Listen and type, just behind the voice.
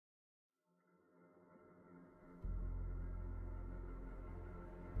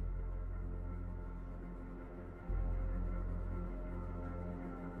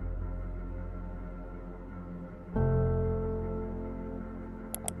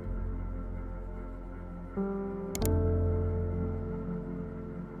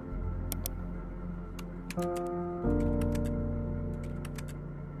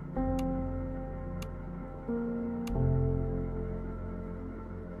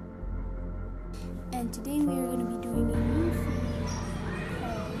And today we are going to be doing a new thing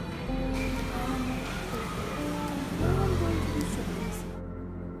called Animal Paper. Now I'm going to be showing this.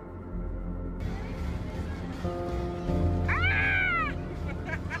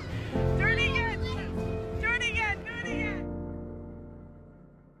 Do it again! Do it again! Do it again!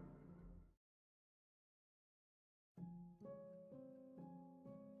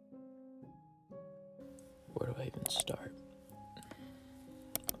 Where do I even start?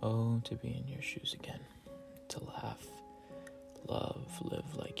 Oh, to be in your shoes again. To laugh, love,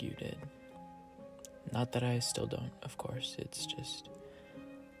 live like you did. Not that I still don't, of course. It's just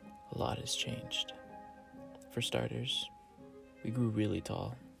a lot has changed. For starters, we grew really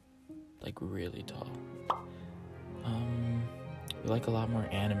tall. Like really tall. We like a lot more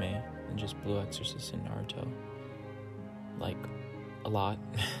anime than just Blue Exorcist and Naruto. Like, a lot.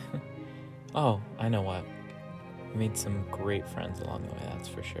 Oh, I know what. We made some great friends along the way, that's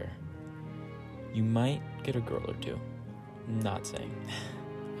for sure. You might get a girl or two. Not saying.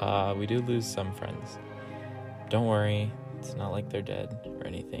 We do lose some friends. Don't worry, it's not like they're dead or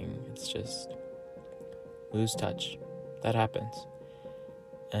anything. It's just lose touch. That happens.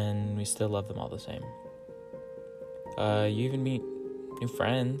 And we still love them all the same. You even meet new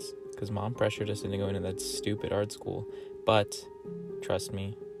friends, because Mom pressured us into going to that stupid art school. But, trust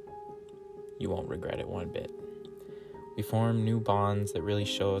me, you won't regret it one bit. We form new bonds that really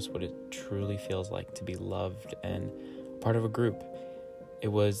show us what it truly feels like to be loved and part of a group. It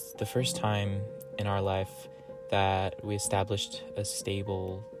was the first time in our life that we established a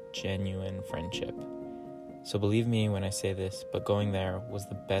stable, genuine friendship. So believe me when I say this, but going there was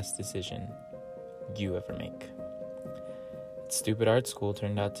the best decision you ever make. Stupid art school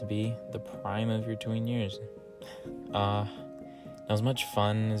turned out to be the prime of your tween years. Not as much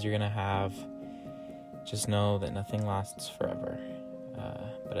fun as you're gonna have. Just know that nothing lasts forever.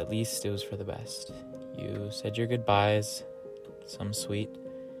 But at least it was for the best. You said your goodbyes, some sweet,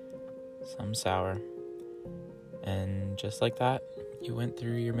 some sour. And just like that, you went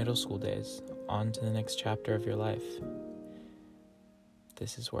through your middle school days, on to the next chapter of your life.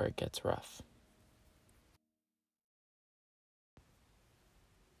 This is where it gets rough.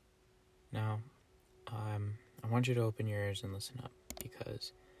 Now, I want you to open your ears and listen up,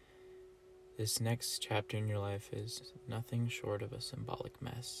 because this next chapter in your life is nothing short of a symbolic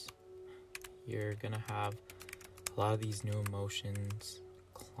mess. You're gonna have a lot of these new emotions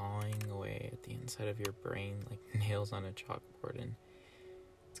clawing away at the inside of your brain like nails on a chalkboard, and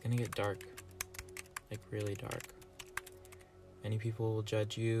it's gonna get dark, like really dark. Many people will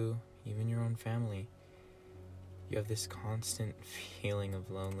judge you, even your own family. You have this constant feeling of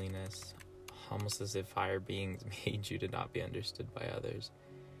loneliness, almost as if higher beings made you to not be understood by others.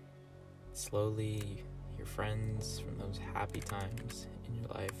 Slowly, your friends from those happy times in your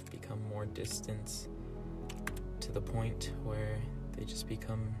life become more distant, to the point where they just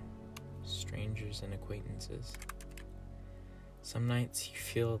become strangers and acquaintances. Some nights you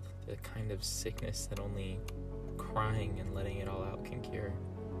feel the kind of sickness that only crying and letting it all out can cure.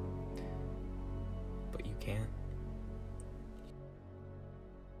 But you can't.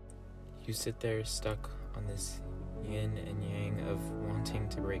 You sit there stuck on this yin and yang of wanting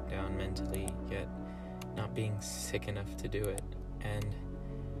to break down mentally, yet not being sick enough to do it. And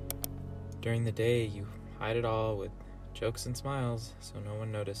during the day, you hide it all with jokes and smiles so no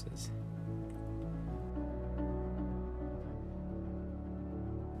one notices.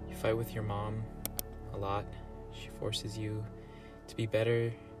 You fight with your mom a lot. She forces you to be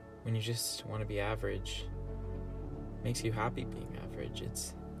better when you just want to be average. Makes you happy being average.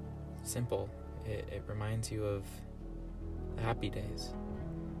 It's simple. It reminds you of the happy days.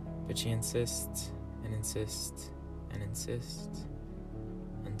 But she insists and insists and insists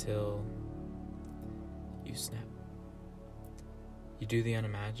until you snap. You do the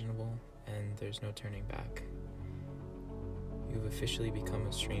unimaginable, and there's no turning back. You've officially become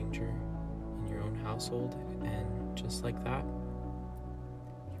a stranger in your own household, and just like that,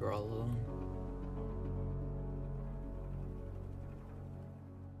 you're all alone.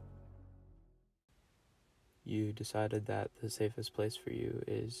 You decided that the safest place for you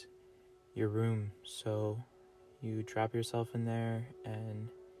is your room, so you trap yourself in there and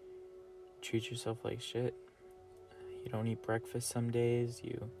treat yourself like shit. You don't eat breakfast some days,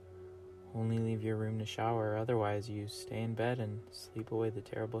 you only leave your room to shower, otherwise you stay in bed and sleep away the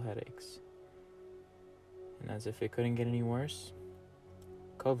terrible headaches. And as if it couldn't get any worse,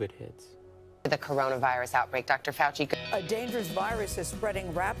 COVID hits. The coronavirus outbreak, Dr. Fauci. A dangerous virus is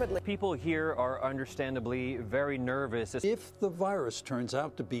spreading rapidly. People here are understandably very nervous. If the virus turns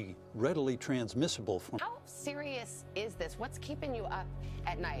out to be readily transmissible from... How serious is this? What's keeping you up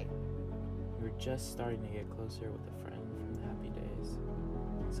at night? You were just starting to get closer with a friend from the happy days.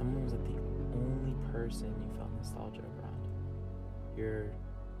 Someone was like the only person you felt nostalgia around. Your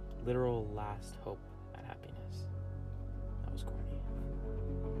literal last hope at happiness. That was corny.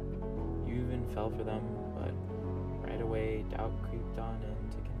 You even fell for them, but right away doubt creeped on in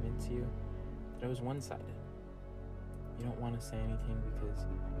to convince you that it was one-sided. You don't want to say anything because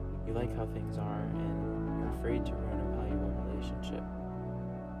you like how things are and you're afraid to ruin a valuable relationship.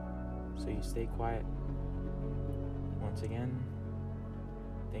 So you stay quiet. Once again,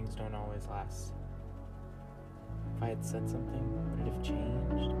 things don't always last. If I had said something, would it have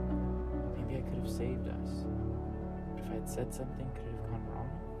changed? Maybe I could have saved us. But if I had said something, could it have gone wrong?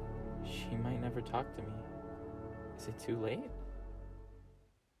 She might never talk to me. Is it too late?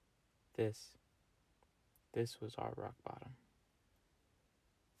 This was our rock bottom.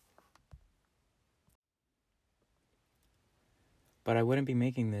 But I wouldn't be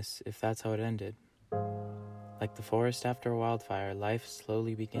making this if that's how it ended. Like the forest after a wildfire, life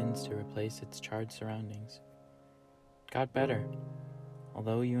slowly begins to replace its charred surroundings. It got better.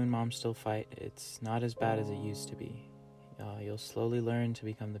 Although you and Mom still fight, it's not as bad as it used to be. You'll slowly learn to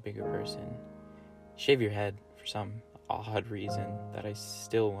become the bigger person. Shave your head for some odd reason that I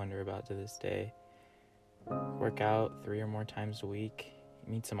still wonder about to this day. Work out 3 or more times a week.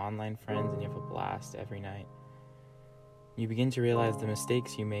 You meet some online friends and you have a blast every night. You begin to realize the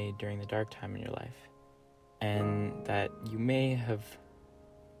mistakes you made during the dark time in your life, and that you may have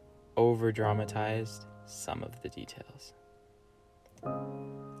over-dramatized some of the details.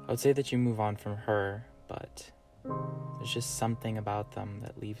 I would say that you move on from her, but there's just something about them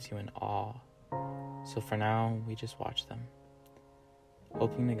that leaves you in awe. So for now, we just watch them,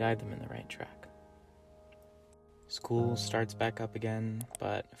 hoping to guide them in the right track. School starts back up again,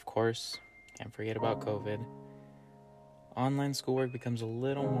 but of course, can't forget about COVID. Online schoolwork becomes a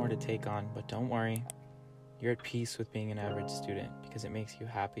little more to take on, but don't worry. You're at peace with being an average student because it makes you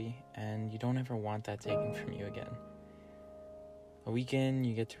happy, and you don't ever want that taken from you again. A weekend,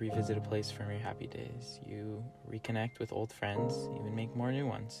 you get to revisit a place from your happy days. You reconnect with old friends, even make more new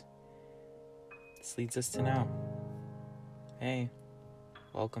ones. This leads us to now. Hey,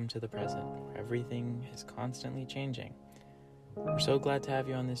 welcome to the present, where everything is constantly changing. We're so glad to have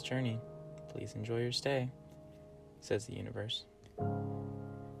you on this journey. Please enjoy your stay, says the universe.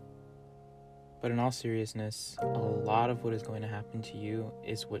 But in all seriousness, a lot of what is going to happen to you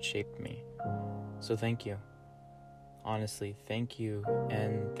is what shaped me. So thank you. Honestly, thank you,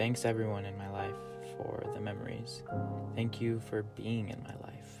 and thanks everyone in my life for the memories. Thank you for being in my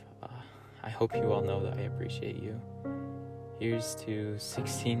life. I hope you all know that I appreciate you. Here's to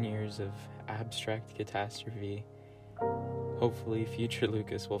 16 years of abstract catastrophe. Hopefully future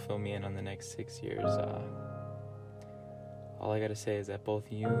Lukas will fill me in on the next 6 years. All I gotta say is that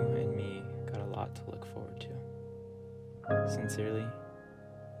both you and me got a lot to look forward to. Sincerely,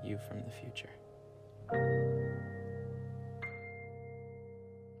 you from the future.